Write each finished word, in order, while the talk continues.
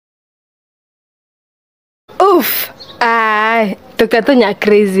Oof. Ah, Tokatonya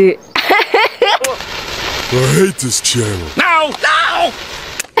crazy. I hate this channel. No! No!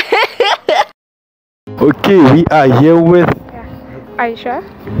 Okay, we are here with Aisha,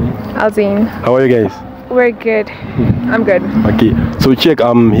 Alzine. How are you guys? We're good. I'm good. Okay, so check,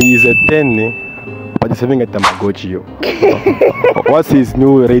 he is a 10, but he's having a Tamagotchi. What's his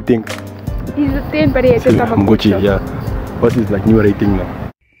new rating? He's a 10, but he has a Tamagotchi. Yeah. What's his like new rating now?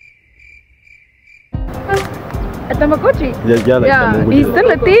 A Tamagotchi? Yeah, like Tamagotchi. He's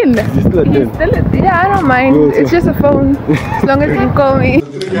still a 10. He's still a 10. He's still a 10. Yeah, I don't mind. Cool, It's just a phone. As long as you call me.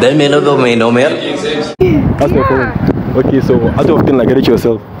 Then me no more. That's my phone. Okay, so out of 10, like rate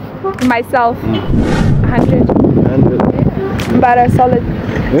yourself. Myself, 100. 100. But a solid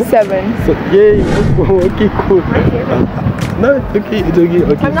 7. So, yay. Okay, cool. No, it's okay. It's okay.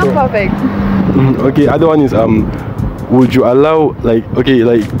 Okay. I'm not perfect. Okay, other one is would you allow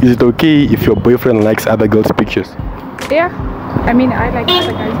is it okay if your boyfriend likes other girls' pictures? Yeah. I mean, I like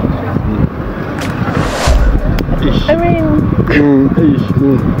other guys' pictures. I mean...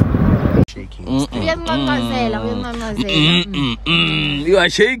 You are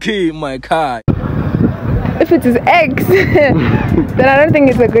shaky, my car. If it's his ex, then I don't think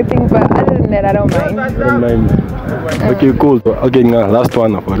it's a good thing, but other than that, I don't mind. I don't mind. Okay, cool. Okay, now, last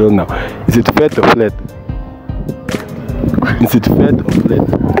one for real now. Is it fat or flat? Is it fat or flat?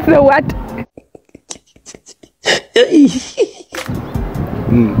 The what?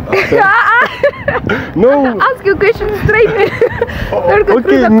 No. Ask your question straight.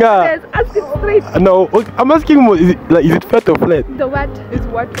 Okay, nah. Ask it straight. No, okay, I'm asking you, is it fat or flat? The what is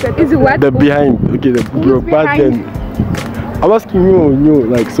what? Is it what? The behind. Okay, your part then. I'm asking you,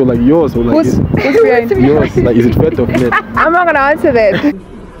 like, so like yours or like Who's behind? yours, like, is it fat or flat? I'm not gonna answer that.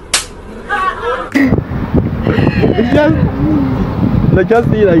 just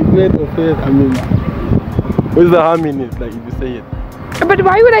say like flat or fat. I mean, what's the harm in it? Like if you say it. But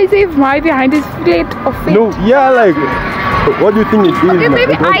why would I say if my behind is flat or fat? No, yeah, like, what do you think it is? Okay,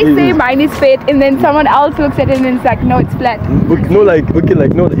 maybe I say mine is fat, and then someone else looks at it and it's like, no, it's flat. Okay, no, like,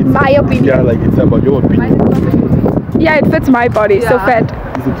 no, it's my opinion. Yeah, like it's about your opinion. Yeah, it fits my body, so fat.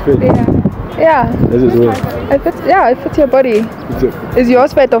 Is it fat? Yeah. This is well. It fits your body. Is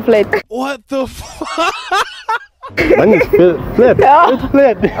yours fat or flat? What the fuck? Mine is flat. Yeah. It's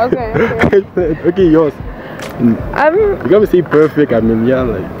flat. Okay. Okay, yours. You gotta say perfect. I mean, yeah,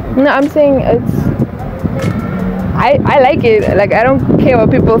 like. No, I'm saying it's. I like it. Like I don't care what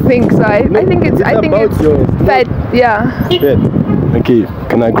people think. So I think it's yours. fat. Yeah. Fat. Okay.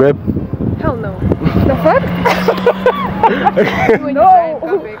 Can I grab? Hell no. The fuck? No.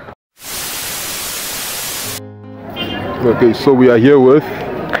 Okay, so we are here with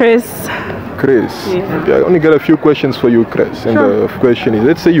Chris. Chris. Yeah. Okay, I only got a few questions for you, Chris. And the question is,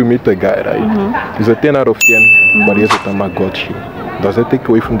 let's say you meet a guy, right? He's a 10 out of 10, but he has a Tamagotchi. Does that take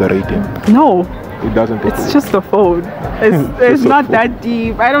away from the rating? No. It doesn't take away. It's just a phone. It's not that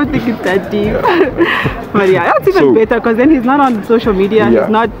deep. I don't think it's that deep. But yeah, that's even better because then he's not on social media. Yeah.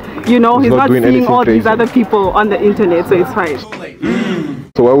 He's not, he's not seeing all crazy. these other people on the internet, so it's fine.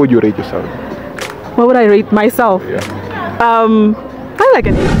 So what would you rate yourself? What would I rate myself? Yeah. I like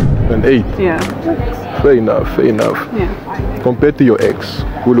an 8. An 8? Yeah. Fair enough, fair enough. Yeah. Compared to your ex,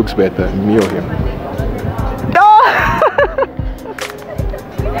 who looks better, me or him?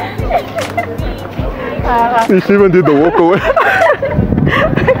 She even did the walk away.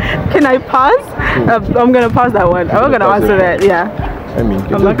 Can I pause? I'm gonna pause that one. I'm not gonna answer that. Yeah. I mean,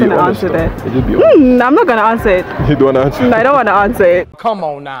 I'm not gonna answer that. I'm not gonna answer it. You don't want to answer? No, I don't want to answer it. Come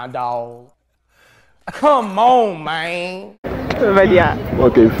on now, dog. Come on, man. But yeah.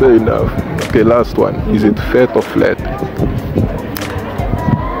 Okay, fair enough. Okay, last one. Is it fat or flat?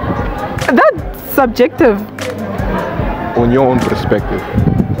 That's subjective. On your own perspective.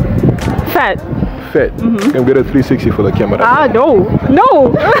 Fat. Fat. Can we get a 360 for the camera? Ah, no.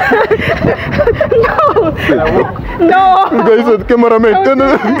 No. No. No. Guys, the cameraman.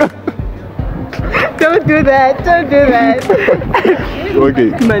 Don't do that. Don't do that.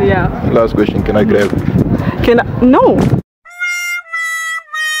 Okay. But yeah. Last question. Can I grab? Can I? No.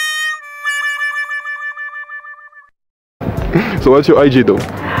 So what's your IG though?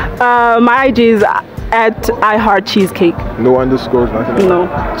 My IG is at I Heart Cheesecake. No underscores, nothing? No,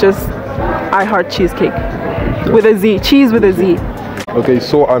 just I Heart Cheesecake. With a Z. Cheese with a Z. Okay,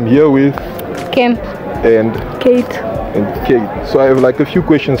 so I'm here with Kim. And Kate. And Kate. So I have like a few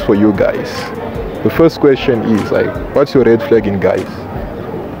questions for you guys. The first question is like, what's your red flag in guys?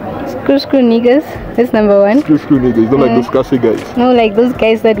 Screw niggas. That's number one. Screw niggas. Don't like those classy guys. No, like those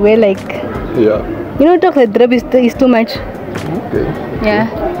guys that wear like. Yeah. You know, talk the drip is too much. Okay. Yeah.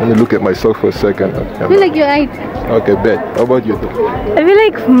 Let me look at myself for a second. I feel like you're right. Okay, bet. How about you? I feel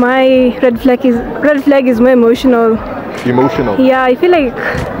like my red flag is more emotional. Emotional. Yeah, I feel like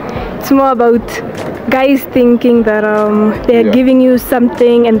it's more about guys thinking that they're giving you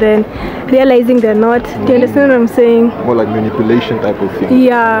something and then realizing they're not. Do you understand what I'm saying? More like manipulation type of thing.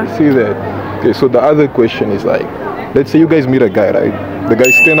 Yeah. I see that. Okay, so the other question is like, let's say you guys meet a guy, right? The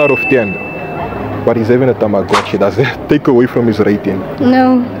guy's 10 out of 10, but he's having a Tamagotchi. Does that take away from his rating?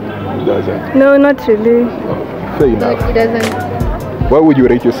 No. It doesn't. No, not really. Fair No, enough. it doesn't. What would you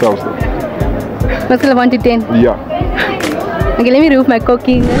rate yourselves though? On a scale of 1 to 10. Yeah. Okay, let me remove my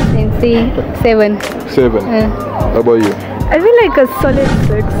cockiness and say 7. 7. How about you? I feel like a solid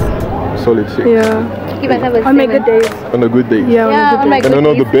 6. Solid 6. Yeah. Give myself a 7. On my good days. On a good day. Yeah, Yeah, on my good on my days. good And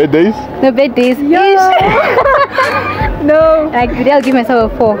on the bad days? No bad days. No. Like today I'll give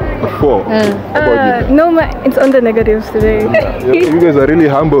myself a 4. A 4. How about you? No, it's on the negatives today. You guys are really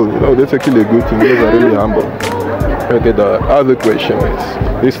humble. You know, that's actually a good thing. You guys are really humble. Okay, the other question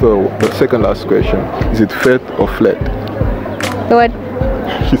is, this is the second last question. Is it fat or flat? What?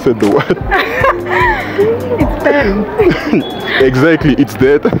 She said the what? It's fat. Exactly, it's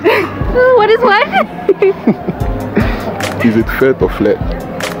that. What is what? Is it fat or flat?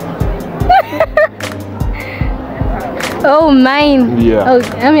 Oh, mine. Yeah. Oh,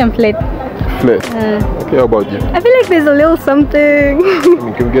 I'm flat. Flat. Okay, how about you? I feel like there's a little something. I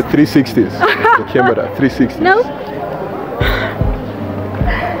mean, can we get 360s? The camera, 360s. No.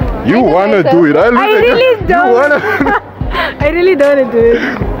 You I don't wanna like do it? I really don't. You wanna? I really don't want to do it.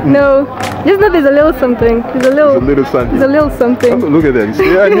 No. Just know there's a little something. There's a little. It's a little something. There's a little something. Look at that. It's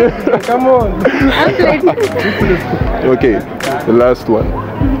yeah. Come on. I'm flat. Okay, the last one.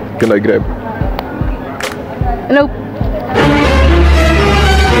 Can I grab? Nope.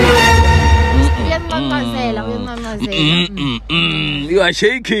 You are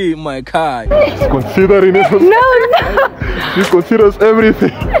shaky, my car. She's considering it. No. She considers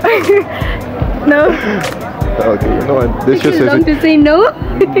everything. No. Okay, you know what? There's just, Long to say no.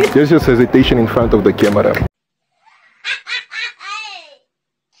 there's just hesitation in front of the camera.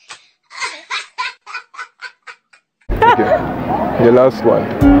 Okay, the last one.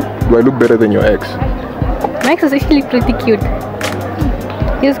 Do I look better than your ex? Max is actually pretty cute.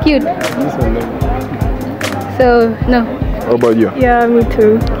 He's cute. So, no. How about you? Yeah, me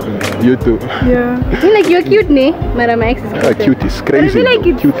too. You too. Yeah. I mean, like, you're cute, ne? But my ex is cute. Cute is I crazy. feel like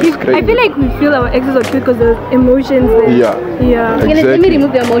Cute is crazy. I feel like we feel our exes are cute because there's emotions there. Yeah. Yeah. Okay, let me Exactly.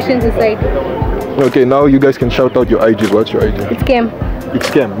 remove the emotions aside. Okay, now you guys can shout out your IGs. What's your IG? It's Cam. It's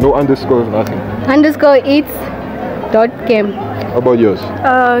Cam. No underscores, nothing. Underscore it's dot Cam. How about yours?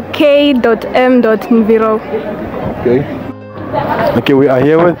 K.M.Nviro. Okay. Okay, we are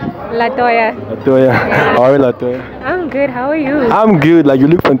here with Latoya. Latoya. How are you, Latoya? I'm good. How are you? I'm good. Like, you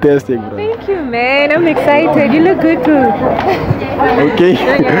look fantastic, bro. Thank you, man. I'm excited. You look good too. Okay,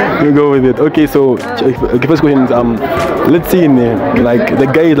 you go with it. Okay, so okay, first question is let's see in like the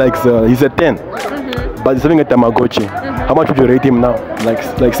guy likes he's a 10, but he's having a Tamagotchi. How much would you rate him now?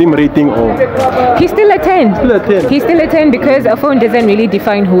 Like same rating or? He's still a 10. Still a 10. He's still a 10 because a phone doesn't really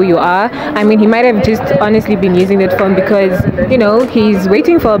define who you are. I mean, he might have just honestly been using that phone because, you know, he's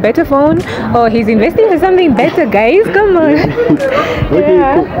waiting for a better phone or he's investing for something better, guys. Come on. Okay,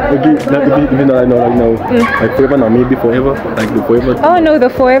 cool. Okay, even though I know like now, like forever now, maybe forever, like the forever. Oh no, the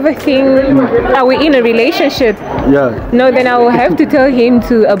forever thing. Are we in a relationship? Yeah. No, then I will have to tell him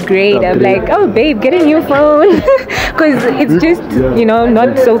to upgrade. I'm like, oh babe, get a new phone. Because it's just, you know,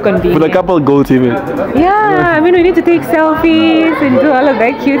 not so convenient. For the couple goals even. Yeah, I mean, we need to take selfies and do all of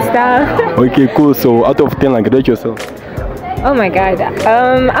that cute stuff. Okay, cool. So out of 10, like rate yourself. Oh my god.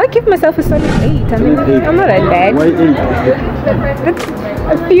 I'll give myself a solid 8. I mean, I'm not that bad. Why 8? That's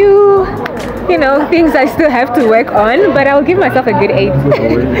a few, you know, things I still have to work on, but I'll give myself a good 8.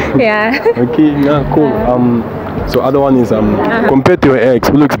 Yeah. Okay, yeah, cool. So other one is compared to your ex,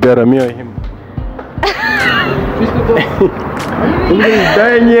 who looks better, me or him?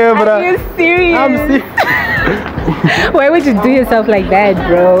 Dying here, bro. Are you serious? I'm serious. Why would you do yourself like that,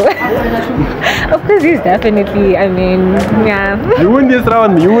 bro? Of course, he's definitely, I mean, yeah. You win this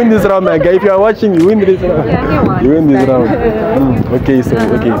round, my guy. If you are watching, you win this round. Yeah, he won. You win this round. Okay, so,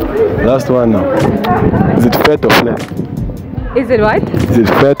 okay. Last one now. Is it fat or flat? Is it what? Is it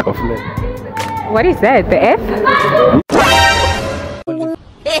fat or flat? What is that? The F?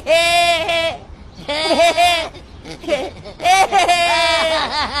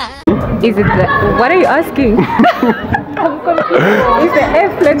 Is it the, what are you asking? I'm confused. Is the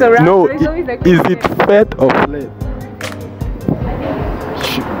F flat or round? No, So it's always like- is it fat or flat?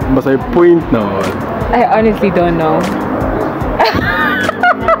 Must I point now? I honestly don't know.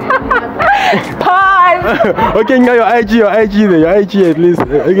 Okay, now your IG there, your IG at least.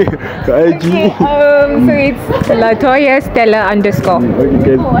 Okay, your IG. So it's Latoya Stella _.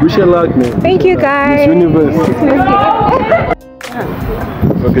 Okay, guys, wish you luck, man. Thank you, guys. Miss Universe.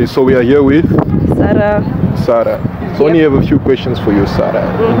 Okay, so we are here with Sarah. So only have a few questions for you, Sarah.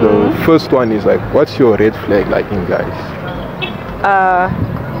 The first one is like, what's your red flag like in guys?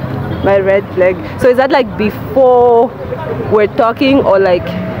 My red flag. So is that like before we're talking or like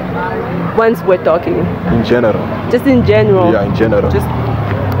once we're talking? In general. Just in general. Yeah, in general.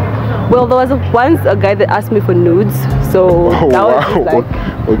 Well, there was once a guy that asked me for nudes, so that was just like,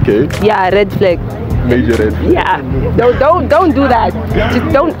 okay. Yeah, red flag. Major red flag. Yeah, don't do that.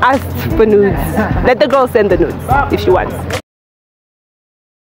 Just don't ask for nudes. Let the girl send the nudes if she wants.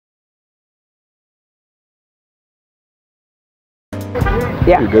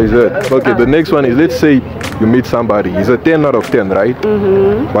 Yeah. You guys heard. Okay, the next one is, let's say you meet somebody. He's a 10 out of 10, right?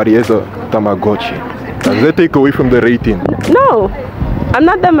 But he has a Tamagotchi. Does that take away from the rating? No, I'm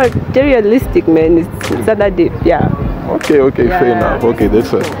not that materialistic, man. It's not that deep. Yeah. Okay, fair enough. Okay,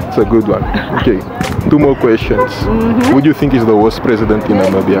 that's a good one. Okay, 2 more questions. Who do you think is the worst president in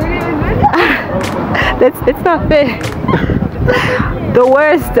Namibia? It's not fair. The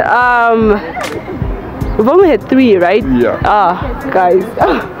worst, we've only had 3, right? Yeah. Guys.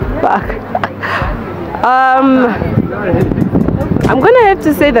 Fuck. I'm gonna have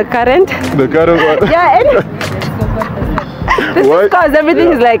to say the current. The current one? Yeah, this is because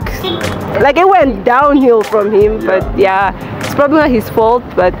everything is like it went downhill from him, but yeah, it's probably not his fault,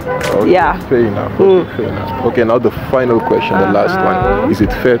 but okay, yeah. Fair enough. Fair enough. Okay, now the final question, the last one. Is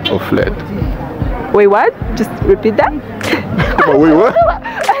it fat or flat? Wait, what? Just repeat that? Come on, wait, what?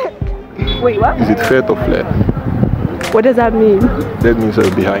 Wait, what? Is it fat or flat? What does that mean? That means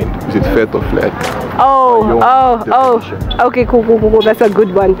behind. Is it fat or flat? Oh. Okay, cool. That's a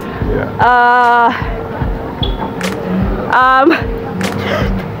good one. Yeah.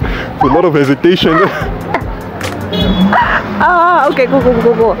 It's a lot of hesitation. Okay,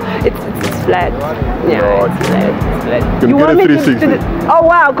 cool. It's flat. Yeah, it's flat. Can you get a 360? Oh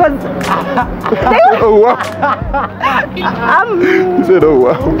wow, cause Oh wow. You said oh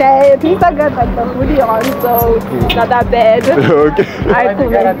wow. Okay, at least I got like the hoodie on, so it's not that bad. Okay.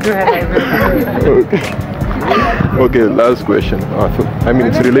 Okay. Okay, last question. I mean,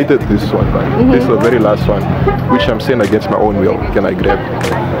 it's related to this one, but this is the very last one, which I'm saying against my own will. Can I grab?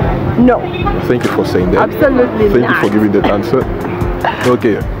 No. Thank you for saying that. Absolutely Thank you for giving that answer.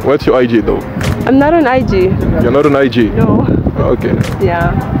 Okay, what's your IG though? I'm not on IG. You're not on IG? No. Okay.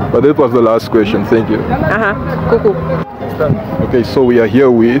 Yeah. But that was the last question. Thank you. Cool. Okay, so we are here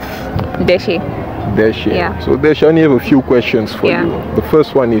with Deshi. Yeah. So Deshi, I only have a few questions for you. The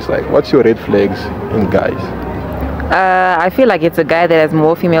first one is like, what's your red flags in guys? I feel like it's a guy that has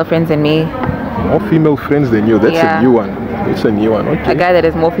more female friends than me. More female friends than you? That's a new one. It's a new one. Okay. A guy that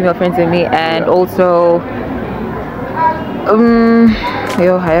has more female friends than me, and also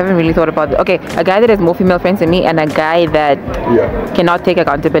I haven't really thought about it. Okay, a guy that has more female friends than me, and a guy that cannot take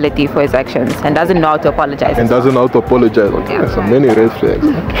accountability for his actions and doesn't know how to apologize. And doesn't know how to apologize. Okay, there's so many red flags.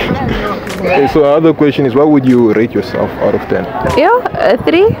 Okay, so another question is, what would you rate yourself out of 10? A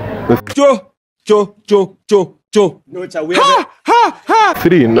 3. No, it's a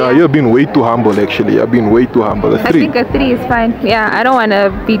 3. Nah, you've been way too humble actually. You've been way too humble. A 3. I think a 3 is fine. Yeah, I don't want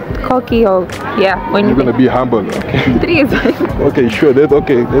to be cocky or when you're gonna be humble. Okay. 3 is fine. Okay, sure. That works.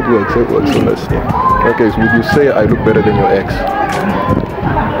 That works. So let's see. Okay, so would you say I look better than your ex?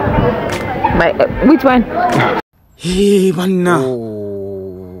 Which one? Hey, Vanna.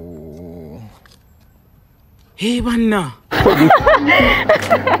 Hey, Vanna.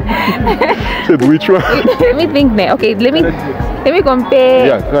 Said which one? Let me think, man. Okay, let me compare.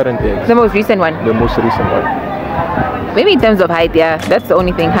 Yeah, current ex. The most recent one. The most recent one. Maybe in terms of height, yeah. That's the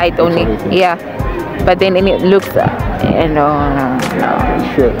only thing. Height only. Yeah. But then it looks. No.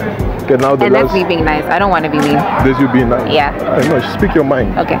 Sure. Okay, now the and that's me being nice. I don't want to be mean. That's you being nice. Yeah. No, speak your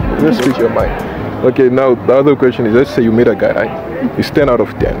mind. Okay. Just speak your mind. Okay, now the other question is, let's say you meet a guy, right? He's 10 out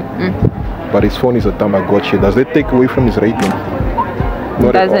of 10. But his phone is a Tamagotchi. Does that take away from his rating?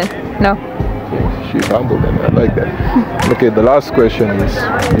 It doesn't. No. Okay, she's humble then. I like that. Okay, the last question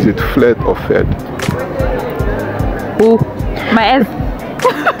is it flat or fat? Ooh, my ass.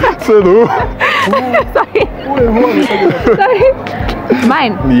 Said who? Sorry.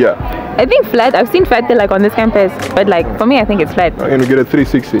 Mine. Yeah. I think flat. I've seen fat like on this campus, but like for me, I think it's flat. I'm gonna get a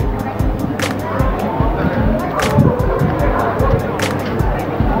 360.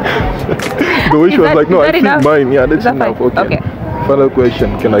 The way she was like, no, I think mine. Yeah, that's enough. Okay. Final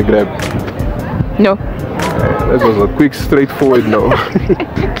question, can I grab? No. That was a quick, straightforward no.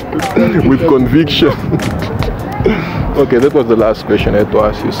 With conviction. Okay, that was the last question I had to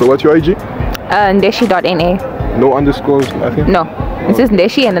ask you. So what's your IG? Ndeshi.na. No underscores, nothing? No. It's just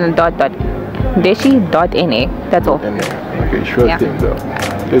Ndeshi and then a dot. Ndeshi.na. That's all. Okay, sure Yeah. thing though.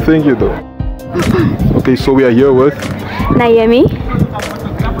 Okay, thank you though. Okay, so we are here with Naomi.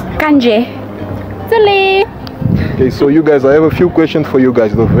 Kanje. Tuli. Okay, so you guys, I have a few questions for you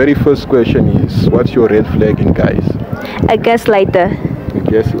guys. The very first question is, what's your red flag in guys? A gaslighter. A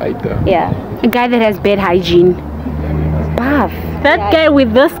gaslighter. Yeah. A guy that has bad hygiene. Bath. That guy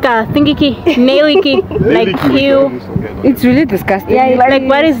with this car, thingy, nailiki, like you. It's really disgusting. Yeah, Like,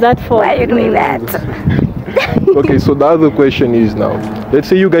 what is that for? Why are you doing that? Okay, so the other question is now, let's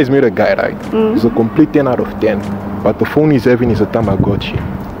say you guys meet a guy, right? It's a complete 10 out of 10, but the phone he's having is a Tamagotchi.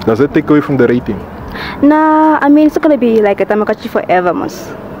 Does that take away from the rating? Nah, I mean, it's not gonna be like a Tamagotchi forever, mos.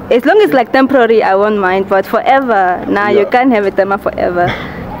 As long as like temporary, I won't mind, but forever, nah, you can't have a Tama forever.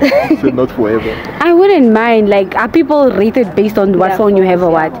 So not forever. I wouldn't mind. Like, are people rated based on what Yeah, phone you have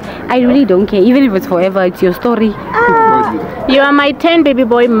or what? I really don't care. Even if it's forever, it's your story. You are my 10, baby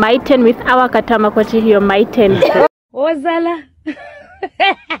boy. My 10 with our Katamakochi. You're my 10. Ozala.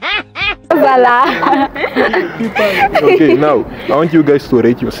 Okay, now, I want you guys to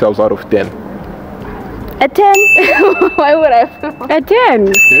rate yourselves out of 10. A 10? Why would I? A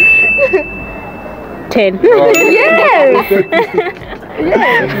 10. 10. Yes.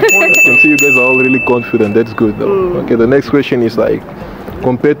 I can see you guys are all really confident. That's good though. Okay, the next question is like,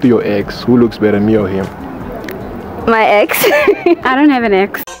 compared to your ex, who looks better, me or him? My ex. I don't have an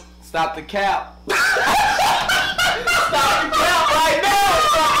ex. Stop the cap. Stop the cap right now.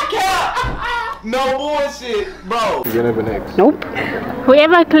 Stop the cap. No bullshit, bro. You don't have an ex? Nope.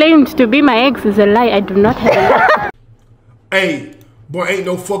 Whoever claimed to be my ex is a lie. I do not have an ex. Hey, boy, ain't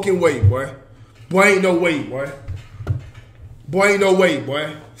no fucking way, boy. Boy, ain't no way, boy. Boy, ain't no way,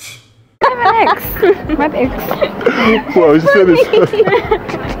 boy. What ex? Wow, she said it.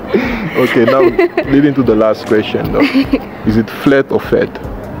 Okay, now leading to the last question though. Is it flat or fat?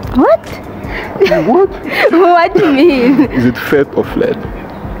 What? What? What do you mean? Is it fat or flat?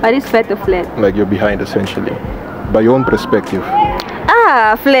 What is fat or flat? Like you're behind essentially. By your own perspective.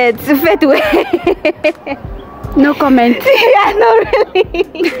 Ah, flat. Fat way. No comment. Yeah, no, really.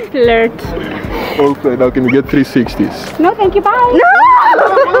 Flirt. All flat. Now can we get 360s? No, thank you. Bye. No!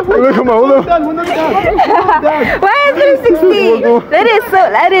 Come on, hold on. Why is 360? That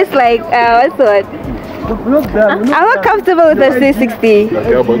is like, what's the word? I'm not comfortable with a 360.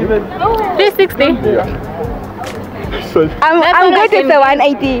 Okay, how about you? 360. So, I'm good with the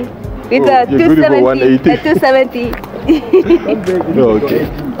 180. With the you're good with the 180. The 270. okay. I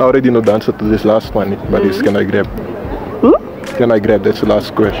already know the answer to this last one, but this can I grab? Can I grab? That's the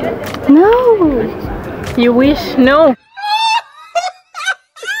last question. No. You wish? No.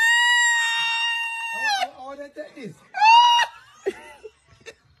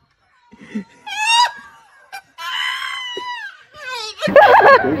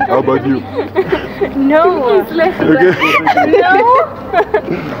 How about you? No. Okay. No.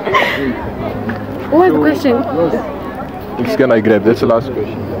 What's the question? It's can I grab? That's the last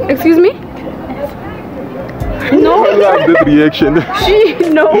question. Excuse me? No. I love that reaction.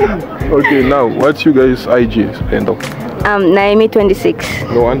 No. Okay, now what's you guys' IG handle? Naomi 26.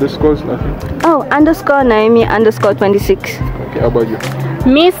 No underscores, nothing. Oh, underscore Naomi underscore 26. Okay, how about you?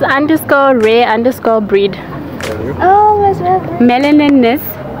 Miss underscore Ray underscore breed. Oh, what's that? Melaniness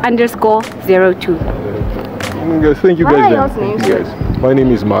underscore 02. Guys, thank you What guys. are then. your Thank names? you guys. My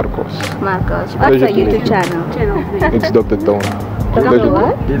name is Marcos. Marcos. What's Pleasure your to meet YouTube you. channel? It's Dr. Tone. Dr.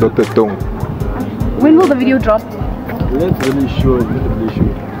 what? Dr. Tone. When will the video drop? That's really sure. Really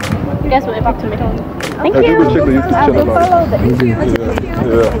sure. You guys will ever to me. Thank I you. think we'll check the YouTube I channel will out. follow the Yeah.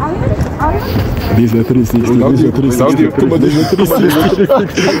 These are 360. These are 360.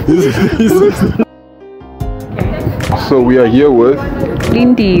 So we are here with.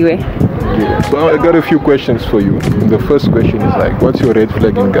 Lindiwe. So I got a few questions for you. The first question is like, what's your red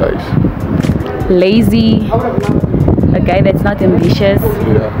flag in guys? Lazy. A guy that's not ambitious.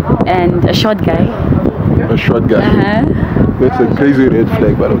 Yeah. And a short guy. A short guy. Uh-huh. That's a crazy red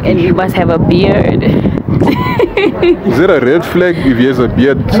flag, but okay. And he must have a beard. Is it a red flag if he has a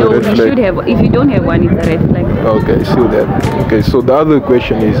beard? It's No, a red you flag. should have. If you don't have one, it's a red flag. Okay, see that. Okay, so the other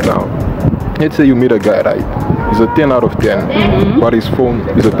question is now, let's say you meet a guy, right? He's a 10 out of 10, but his phone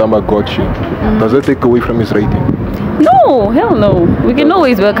is a Tamagotchi. Does that take away from his rating? No, hell no. We can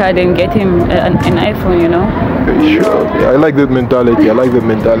always work hard and get him an iPhone, you know. Okay, sure. Yeah, I like that mentality. I like that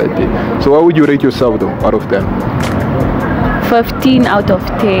mentality. So how would you rate yourself though, out of 10? 15 out of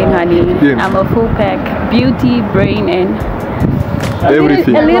 10, honey. 10. I'm a full pack. Beauty, brain, and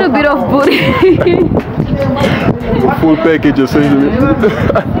Everything. a little bit of booty. Full package essentially.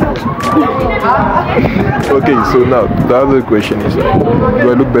 Okay, so now the other question is, do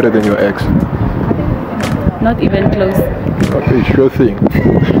I look better than your ex? Not even close. Okay, sure thing.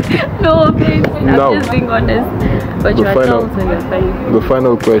 No, babe. I'm Now, just being honest. But the you're final- tall, so you're fine. The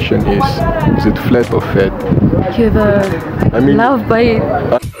final question is it flat or fat? You have a I mean, love bite.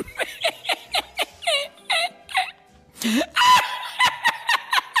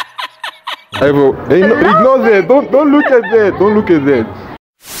 Hey, no, ignore that. Don't look at that. Don't look at that.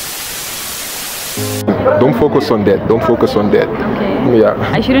 Don't focus on that. Don't focus on that. Okay. Yeah.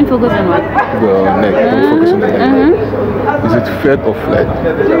 I shouldn't focus on what? The neck. Don't focus on the neck. Is it fat or flat?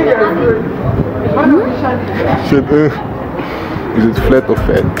 Said, is it flat or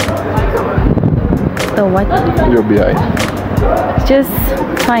fat? The what? You're behind. Just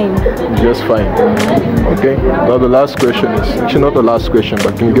fine. Just fine. Okay. Now the last question is actually not the last question,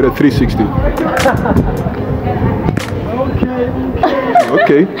 but can you get a 360?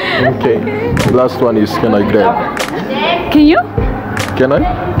 Okay. Okay. Last one is, can I grab? Can you? Can I?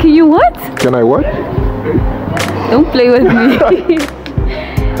 Can you what? Can I what? Don't play with me.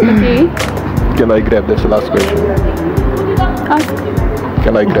 Okay. Can I grab? That's the last question. Ask.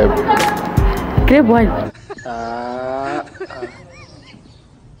 Can I grab? Grab what?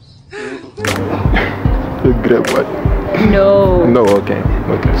 Grab what? No. No, okay.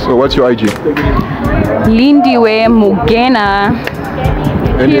 Okay. So what's your IG? Lindiwe Mugena.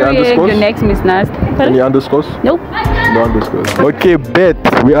 Any Period. underscores? Your next Miss NUST. Any underscores? Nope. No underscores. Okay, bet.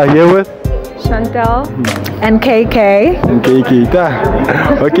 We are here with Chantel and KK. Okay,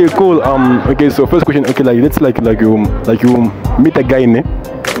 okay, cool. Okay, so first question. Okay, like let's like you meet a guy, ne?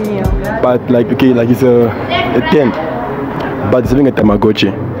 Yeah. But like okay, like he's a 10, but he's living a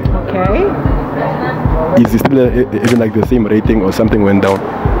Tamagotchi. Okay. Is he still even like the same rating or something went down?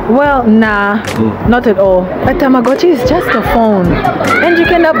 Well, nah, not at all. A Tamagotchi is just a phone, and you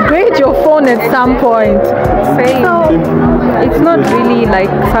can upgrade your phone at some point. Same. So, It's not really like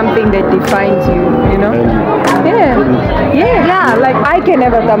something that defines you, you know? yeah, Like I can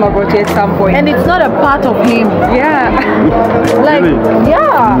have a Tamagotchi at some point. and it's not a part of him. Yeah. Like, Really?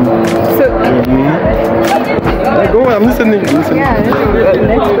 yeah. So Like, go on, I'm listening.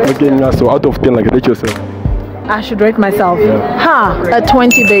 Okay, now so out of 10, like rate yourself. I should rate myself. A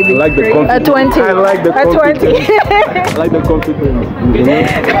 20, baby. I like the confidence. A 20. I like the A 20. I like the confidence.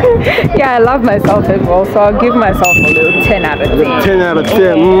 yeah, I love myself as well. So I'll give myself a little 10 out of 10. 10 out of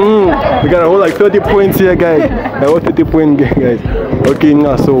 10. We got a whole like 30 points here, guys. A whole 30 points, guys. Okay,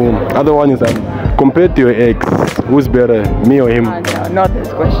 now so other one is compared to your ex, who's better, me or him? No, not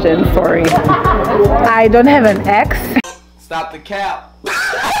this question. Sorry. I don't have an ex. Stop the cap. Stop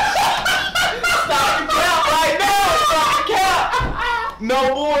the cap right now. Stop the cap. No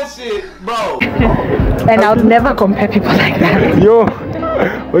bullshit, bro. And I'll never compare people like that. Yo,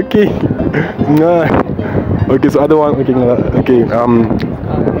 okay, nah. Okay, so other one, okay, okay,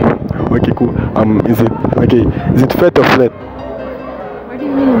 okay, cool. Is it fat or flat? What do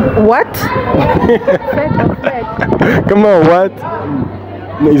you mean? What? Fat or flat? Come on, what?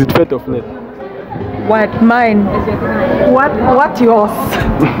 No, is it fat or flat? What? Mine. What yours?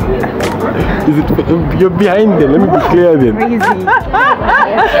 Is it? You're behind them. Let me be clear then. Crazy.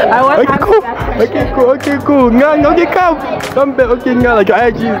 Okay, cool. Okay, cool. Okay, cool. Nga, okay, come back. Okay, nga, like your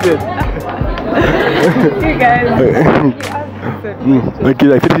IG is there. You guys. Okay,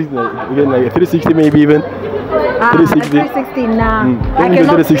 like 360, again, like 360 maybe even. 360. 360 nah. Don't do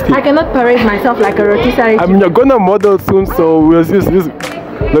 360. I cannot parade myself like a rotisserie. I mean, you're gonna model soon, so we'll see.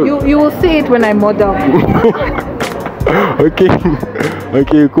 You will see it when I model. Okay.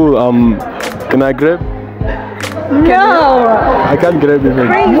 Okay, cool. Can I grab? No. I can't grab even.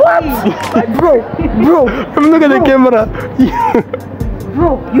 What? Bro. I'm looking at the camera.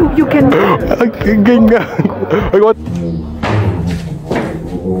 Bro, you can. Okay, what?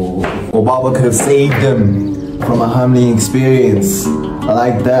 Obama could have saved them from a humbling experience. I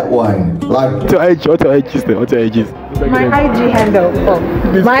like that one. Like What's your IG is there? What's your IG is? My IG handle. Oh.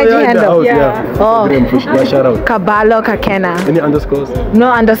 My IG handle. Yeah. Oh. Shout out. Kabalo Kakena. Any underscores?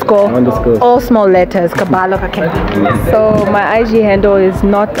 No underscore. No underscores. All small letters. Kabalo Kakena. So my IG handle is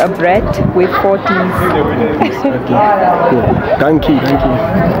not a Brett with 4 T's. Okay. Cool. Thank you.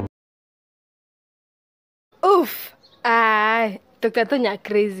 Oof. Ah, tu katanya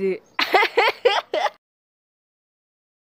crazy.